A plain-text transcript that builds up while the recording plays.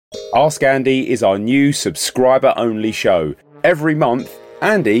Ask Andy is our new subscriber-only show. Every month,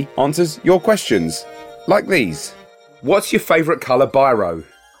 Andy answers your questions. Like these. What's your favourite colour biro?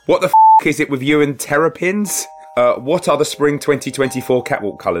 What the is it with you and terrapins? What are the spring 2024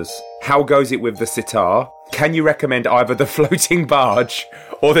 catwalk colours? How goes it with the sitar? Can you recommend either the floating barge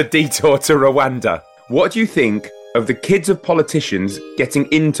or the detour to Rwanda? What do you think of the kids of politicians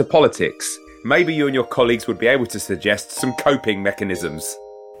getting into politics? Maybe you and your colleagues would be able to suggest some coping mechanisms.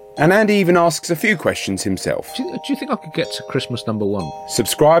 And Andy even asks a few questions himself. Do you think I could get to Christmas number one?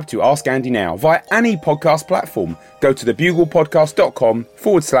 Subscribe to Ask Andy now via any podcast platform. Go to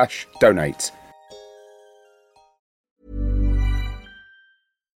thebuglepodcast.com/donate.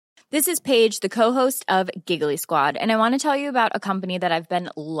 This is Paige, the co-host of Giggly Squad, and I want to tell you about a company that I've been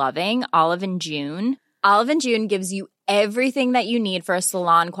loving, Olive & June. Olive & June gives you everything that you need for a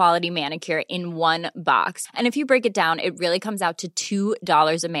salon-quality manicure in one box. And if you break it down, it really comes out to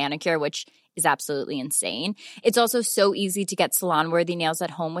 $2 a manicure, which is absolutely insane. It's also so easy to get salon-worthy nails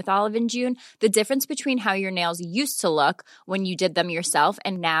at home with Olive & June. The difference between how your nails used to look when you did them yourself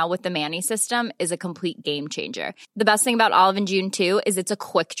and now with the Mani system is a complete game changer. The best thing about Olive & June, too, is it's a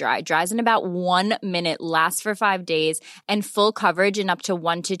quick dry. Dries in about 1 minute, lasts for 5 days, and full coverage in up to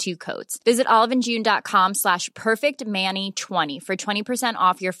 1 to 2 coats. Visit oliveandjune.com/perfectmani20 for 20%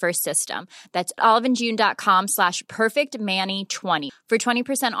 off your first system. That's oliveandjune.com/perfectmani20 for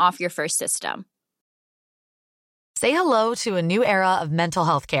 20% off your first system. Say hello to a new era of mental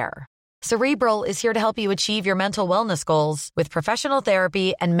health care. Cerebral is here to help you achieve your mental wellness goals with professional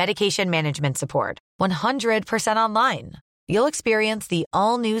therapy and medication management support. 100% online. You'll experience the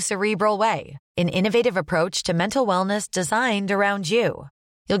all-new Cerebral Way, an innovative approach to mental wellness designed around you.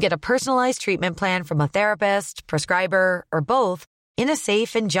 You'll get a personalized treatment plan from a therapist, prescriber, or both in a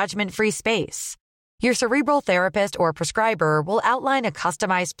safe and judgment-free space. Your Cerebral therapist or prescriber will outline a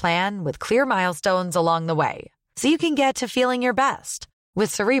customized plan with clear milestones along the way, so you can get to feeling your best. With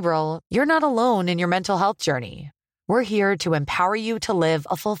Cerebral, you're not alone in your mental health journey. We're here to empower you to live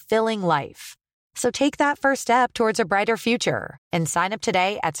a fulfilling life. So take that first step towards a brighter future and sign up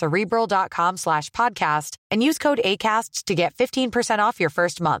today at Cerebral.com/podcast and use code ACAST to get 15% off your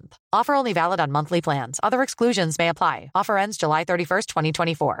first month. Offer only valid on monthly plans. Other exclusions may apply. Offer ends July 31st,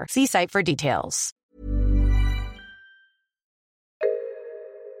 2024. See site for details.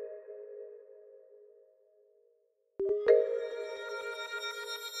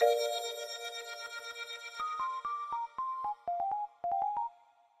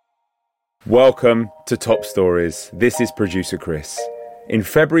 Welcome to Top Stories. This is producer Chris. In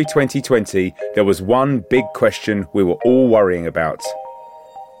February 2020, there was one big question we were all worrying about.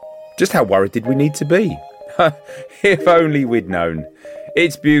 Just how worried did we need to be? If only we'd known.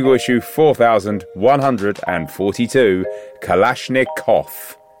 It's Bugle issue 4142,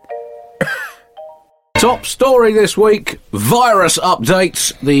 KalashniCough. Top story this week, virus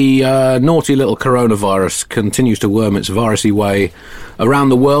updates. The naughty little coronavirus continues to worm its virusy way around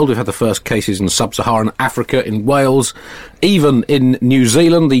the world. We've had the first cases in sub-Saharan Africa, in Wales. Even in New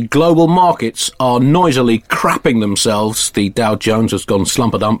Zealand, the global markets are noisily crapping themselves. The Dow Jones has gone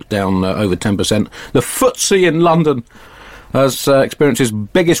slump-a-dump, down over 10%. The FTSE in London has experienced its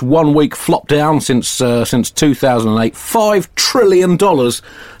biggest one-week flop down since 2008. $5 trillion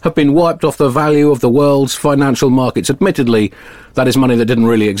have been wiped off the value of the world's financial markets. Admittedly, that is money that didn't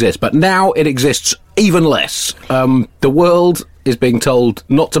really exist, but now it exists even less. The world is being told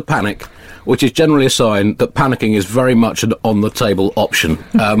not to panic, which is generally a sign that panicking is very much an on-the-table option.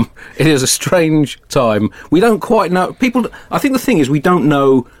 It is a strange time. We don't quite know. I think the thing is we don't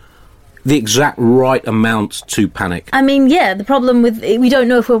know the exact right amount to panic. I mean, yeah, the problem with we don't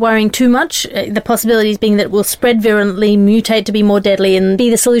know if we're worrying too much. The possibilities being that it will spread virulently, mutate to be more deadly, and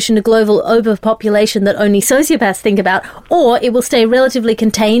be the solution to global overpopulation that only sociopaths think about, or it will stay relatively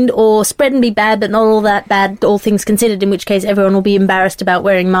contained or spread and be bad, but not all that bad, all things considered, in which case everyone will be embarrassed about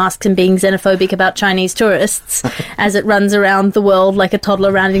wearing masks and being xenophobic about Chinese tourists as it runs around the world like a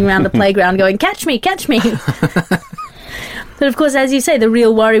toddler rounding around a playground going, catch me, catch me. But of course, as you say, the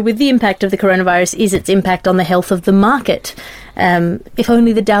real worry with the impact of the coronavirus is its impact on the health of the market. If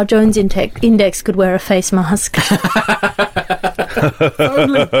only the Dow Jones index could wear a face mask.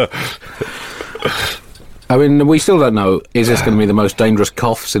 Only. I mean, we still don't know, is this going to be the most dangerous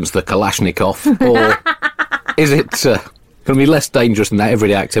cough since the KalashniCough? Or is it going to be less dangerous than that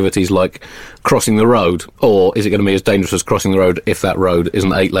everyday activities like crossing the road? Or is it going to be as dangerous as crossing the road if that road is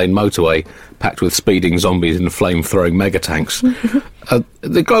an 8-lane motorway packed with speeding zombies and flame-throwing mega-tanks?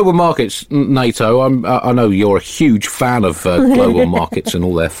 The global markets, NATO, I know you're a huge fan of global markets in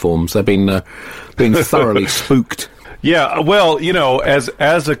all their forms. They've been thoroughly spooked. Yeah, well, as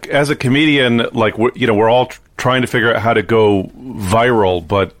a comedian, like we're all trying to figure out how to go viral,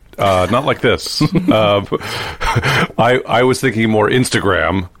 but not like this. I was thinking more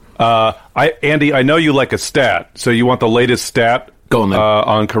Instagram. Andy, I know you like a stat, so you want the latest stat? Go on then.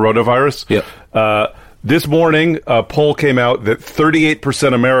 On coronavirus? Yep. This morning, a poll came out that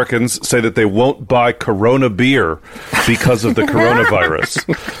 38% Americans say that they won't buy Corona beer because of the coronavirus.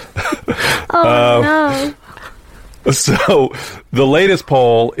 No. So the latest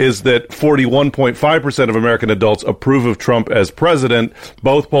poll is that 41.5% of American adults approve of Trump as president.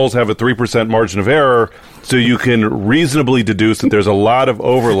 Both polls have a 3% margin of error, so you can reasonably deduce that there's a lot of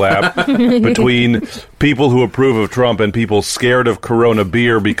overlap between people who approve of Trump and people scared of Corona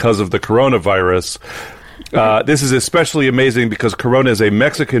beer because of the coronavirus. This is especially amazing because Corona is a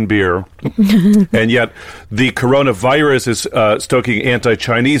Mexican beer, and yet the coronavirus is stoking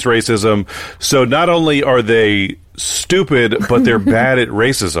anti-Chinese racism. So not only are they stupid, but they're bad at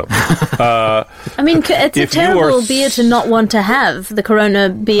racism. I mean, it's a terrible beer to not want to have, the Corona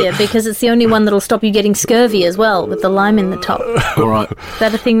beer, because it's the only one that'll stop you getting scurvy as well, with the lime in the top. All right. Is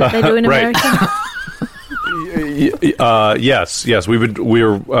that a thing that they do in Right. America? Yes.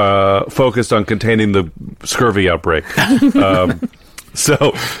 We're focused on containing the scurvy outbreak.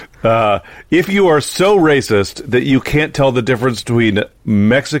 So, if you are so racist that you can't tell the difference between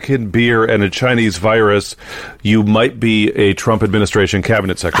Mexican beer and a Chinese virus, you might be a Trump administration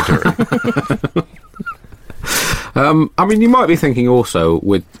cabinet secretary. I mean, you might be thinking also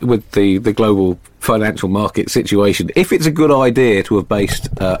with the global financial market situation, if it's a good idea to have based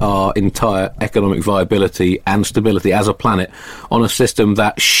our entire economic viability and stability as a planet on a system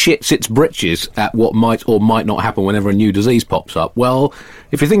that shits its britches at what might or might not happen whenever a new disease pops up. Well,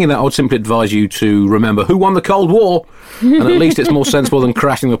 if you're thinking that, I would simply advise you to remember who won the Cold War, and at least it's more sensible than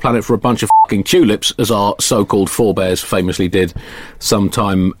crashing the planet for a bunch of fucking tulips, as our so-called forebears famously did some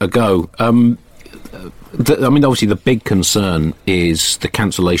time ago. Obviously the big concern is the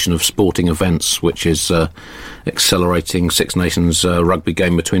cancellation of sporting events, which is accelerating. Six Nations rugby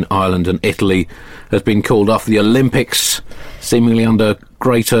game between Ireland and Italy has been called off. The Olympics, seemingly under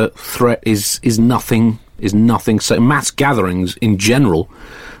greater threat, is nothing. So mass gatherings in general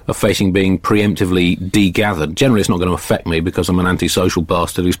are facing being preemptively degathered. Generally, it's not going to affect me because I'm an antisocial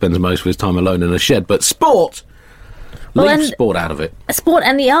bastard who spends most of his time alone in a shed. But sport. Leave sport out of it. Sport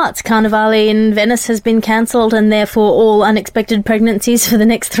and the arts. Carnivale in Venice has been cancelled, and therefore all unexpected pregnancies for the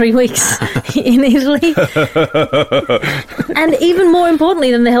next 3 weeks in Italy. And even more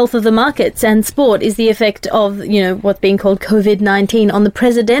importantly than the health of the markets and sport is the effect of, what's being called COVID-19 on the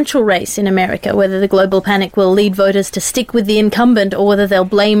presidential race in America, whether the global panic will lead voters to stick with the incumbent or whether they'll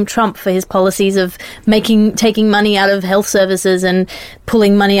blame Trump for his policies of taking money out of health services and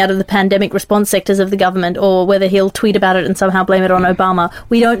pulling money out of the pandemic response sectors of the government, or whether he'll tweet about it and somehow blame it on Obama.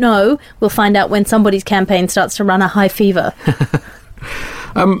 We don't know. We'll find out when somebody's campaign starts to run a high fever.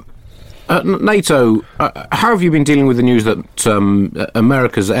 NATO, how have you been dealing with the news that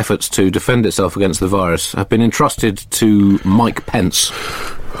America's efforts to defend itself against the virus have been entrusted to Mike Pence?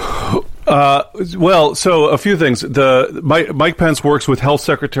 So a few things. Mike Pence works with Health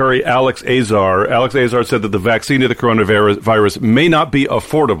Secretary Alex Azar. Alex Azar said that the vaccine to the coronavirus may not be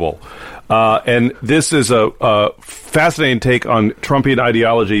affordable. And this is a fascinating take on Trumpian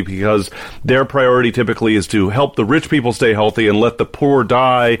ideology because their priority typically is to help the rich people stay healthy and let the poor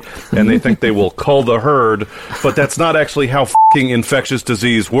die, and they think they will cull the herd. But that's not actually how fucking infectious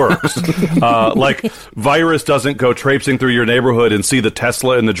disease works. Virus doesn't go traipsing through your neighborhood and see the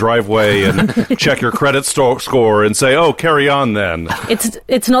Tesla in the driveway and check your credit score and say, "Oh, carry on then."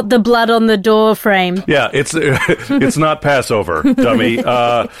 It's not the blood on the door frame. Yeah, it's not Passover, dummy.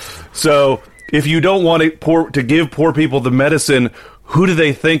 So if you don't want to give poor people the medicine, who do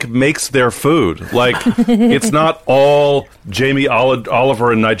they think makes their food? Like, it's not all Jamie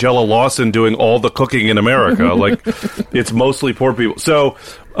Oliver and Nigella Lawson doing all the cooking in America. Like, it's mostly poor people. So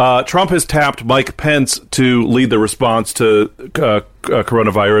Trump has tapped Mike Pence to lead the response to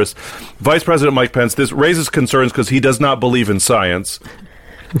coronavirus. Vice President Mike Pence, this raises concerns because he does not believe in science.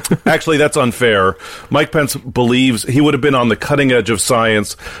 Actually, that's unfair. Mike Pence believes he would have been on the cutting edge of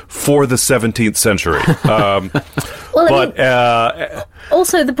science for the 17th century.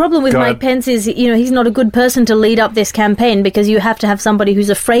 Also, the problem with Mike Pence is, he's not a good person to lead up this campaign because you have to have somebody who's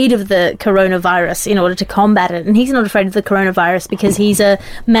afraid of the coronavirus in order to combat it. And he's not afraid of the coronavirus because he's a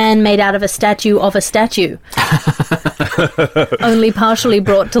man made out of a statue of a statue. Only partially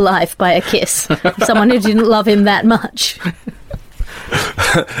brought to life by a kiss. Someone who didn't love him that much.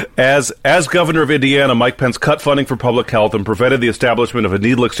 As governor of Indiana, Mike Pence cut funding for public health and prevented the establishment of a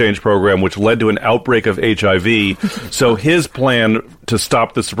needle exchange program, which led to an outbreak of HIV. So his plan to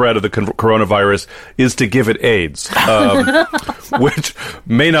stop the spread of the coronavirus is to give it AIDS, which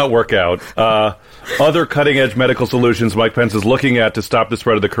may not work out. Other cutting-edge medical solutions Mike Pence is looking at to stop the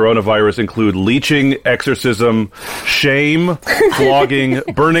spread of the coronavirus include leeching, exorcism, shame, flogging,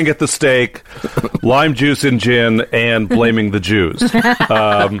 burning at the stake, lime juice and gin, and blaming the Jews.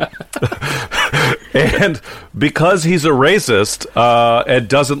 And because he's a racist and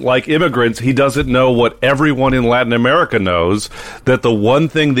doesn't like immigrants, he doesn't know what everyone in Latin America knows, that the one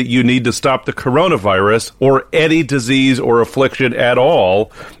thing that you need to stop the coronavirus or any disease or affliction at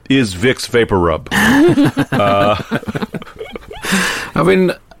all is Vicks Vapor Rub. I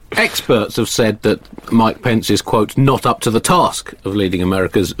mean, experts have said that Mike Pence is, quote, not up to the task of leading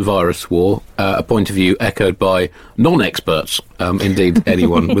America's virus war, a point of view echoed by non-experts, indeed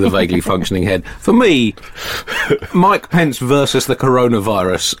anyone with a vaguely functioning head. For me, Mike Pence versus the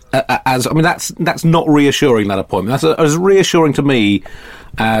coronavirus, that's not reassuring, that appointment. That's as reassuring to me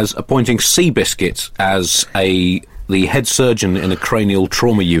as appointing Seabiscuit as the head surgeon in a cranial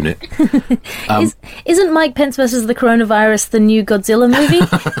trauma unit. Isn't Mike Pence versus the coronavirus the new Godzilla movie?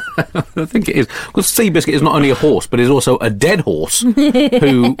 I think it is. Because Seabiscuit is not only a horse, but is also a dead horse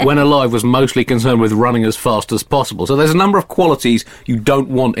who, when alive, was mostly concerned with running as fast as possible. So there's a number of qualities you don't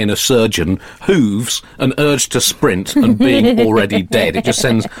want in a surgeon. Hooves, an urge to sprint, and being already dead. It just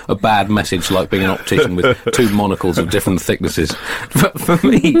sends a bad message, like being an optician with two monocles of different thicknesses. But for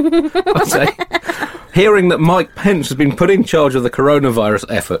me, I'd say, hearing that Mike Pence has been put in charge of the coronavirus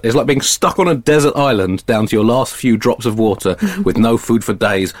effort is like being stuck on a desert island down to your last few drops of water with no food for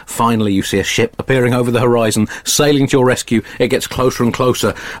days. Finally, you see a ship appearing over the horizon, sailing to your rescue. It gets closer and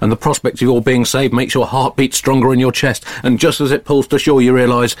closer, and the prospect of your being saved makes your heart beat stronger in your chest. And just as it pulls to shore, you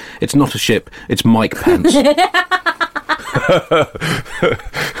realise it's not a ship, it's Mike Pence.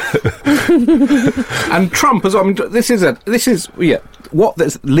 And Trump as well. I mean, this is what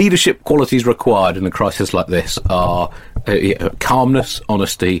the leadership qualities required in a crisis like this are calmness,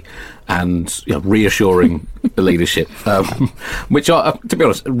 honesty, and reassuring leadership, which are, to be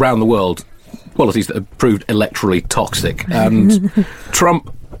honest, around the world, qualities that have proved electorally toxic. And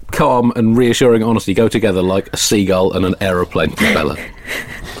Trump, calm and reassuring honesty go together like a seagull and an aeroplane propeller.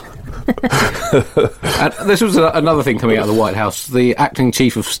 And this was another thing coming out of the White House. The acting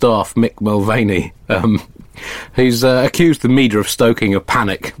chief of staff, Mick Mulvaney, who's accused the media of stoking a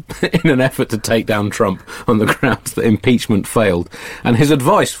panic in an effort to take down Trump on the grounds that impeachment failed. And his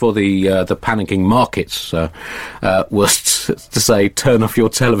advice for the panicking markets was to say, turn off your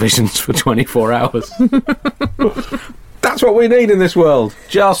televisions for 24 hours. That's what we need in this world.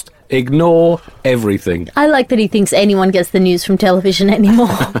 Just ignore everything. I like that he thinks anyone gets the news from television anymore.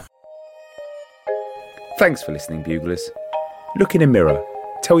 Thanks for listening, Buglers. Look in a mirror.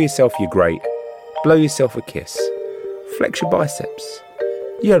 Tell yourself you're great. Blow yourself a kiss. Flex your biceps.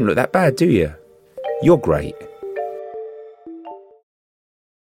 You don't look that bad, do you? You're great.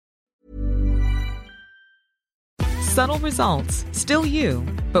 Subtle results, still you,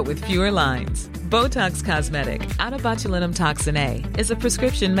 but with fewer lines. Botox Cosmetic, out of botulinum toxin A, is a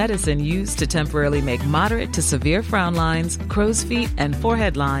prescription medicine used to temporarily make moderate to severe frown lines, crow's feet, and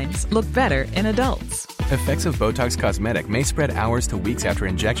forehead lines look better in adults. Effects of Botox Cosmetic may spread hours to weeks after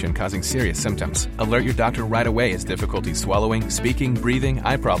injection, causing serious symptoms. Alert your doctor right away as difficulty swallowing, speaking, breathing,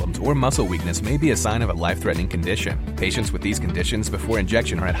 eye problems, or muscle weakness may be a sign of a life-threatening condition. Patients with these conditions before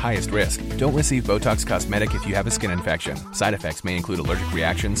injection are at highest risk. Don't receive Botox Cosmetic if you have a skin infection. Side effects may include allergic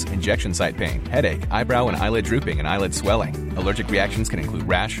reactions, injection site pain, headache, eyebrow and eyelid drooping, and eyelid swelling. Allergic reactions can include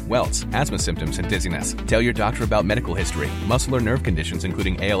rash, welts, asthma symptoms, and dizziness. Tell your doctor about medical history, muscle or nerve conditions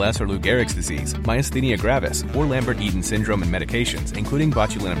including ALS or Lou Gehrig's disease, myasthenia gravis, or Lambert-Eaton syndrome, and medications, including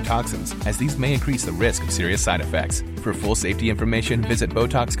botulinum toxins, as these may increase the risk of serious side effects. For full safety information, visit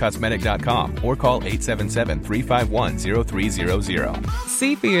BotoxCosmetic.com or call 877-351-0300.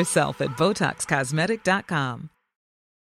 See for yourself at BotoxCosmetic.com.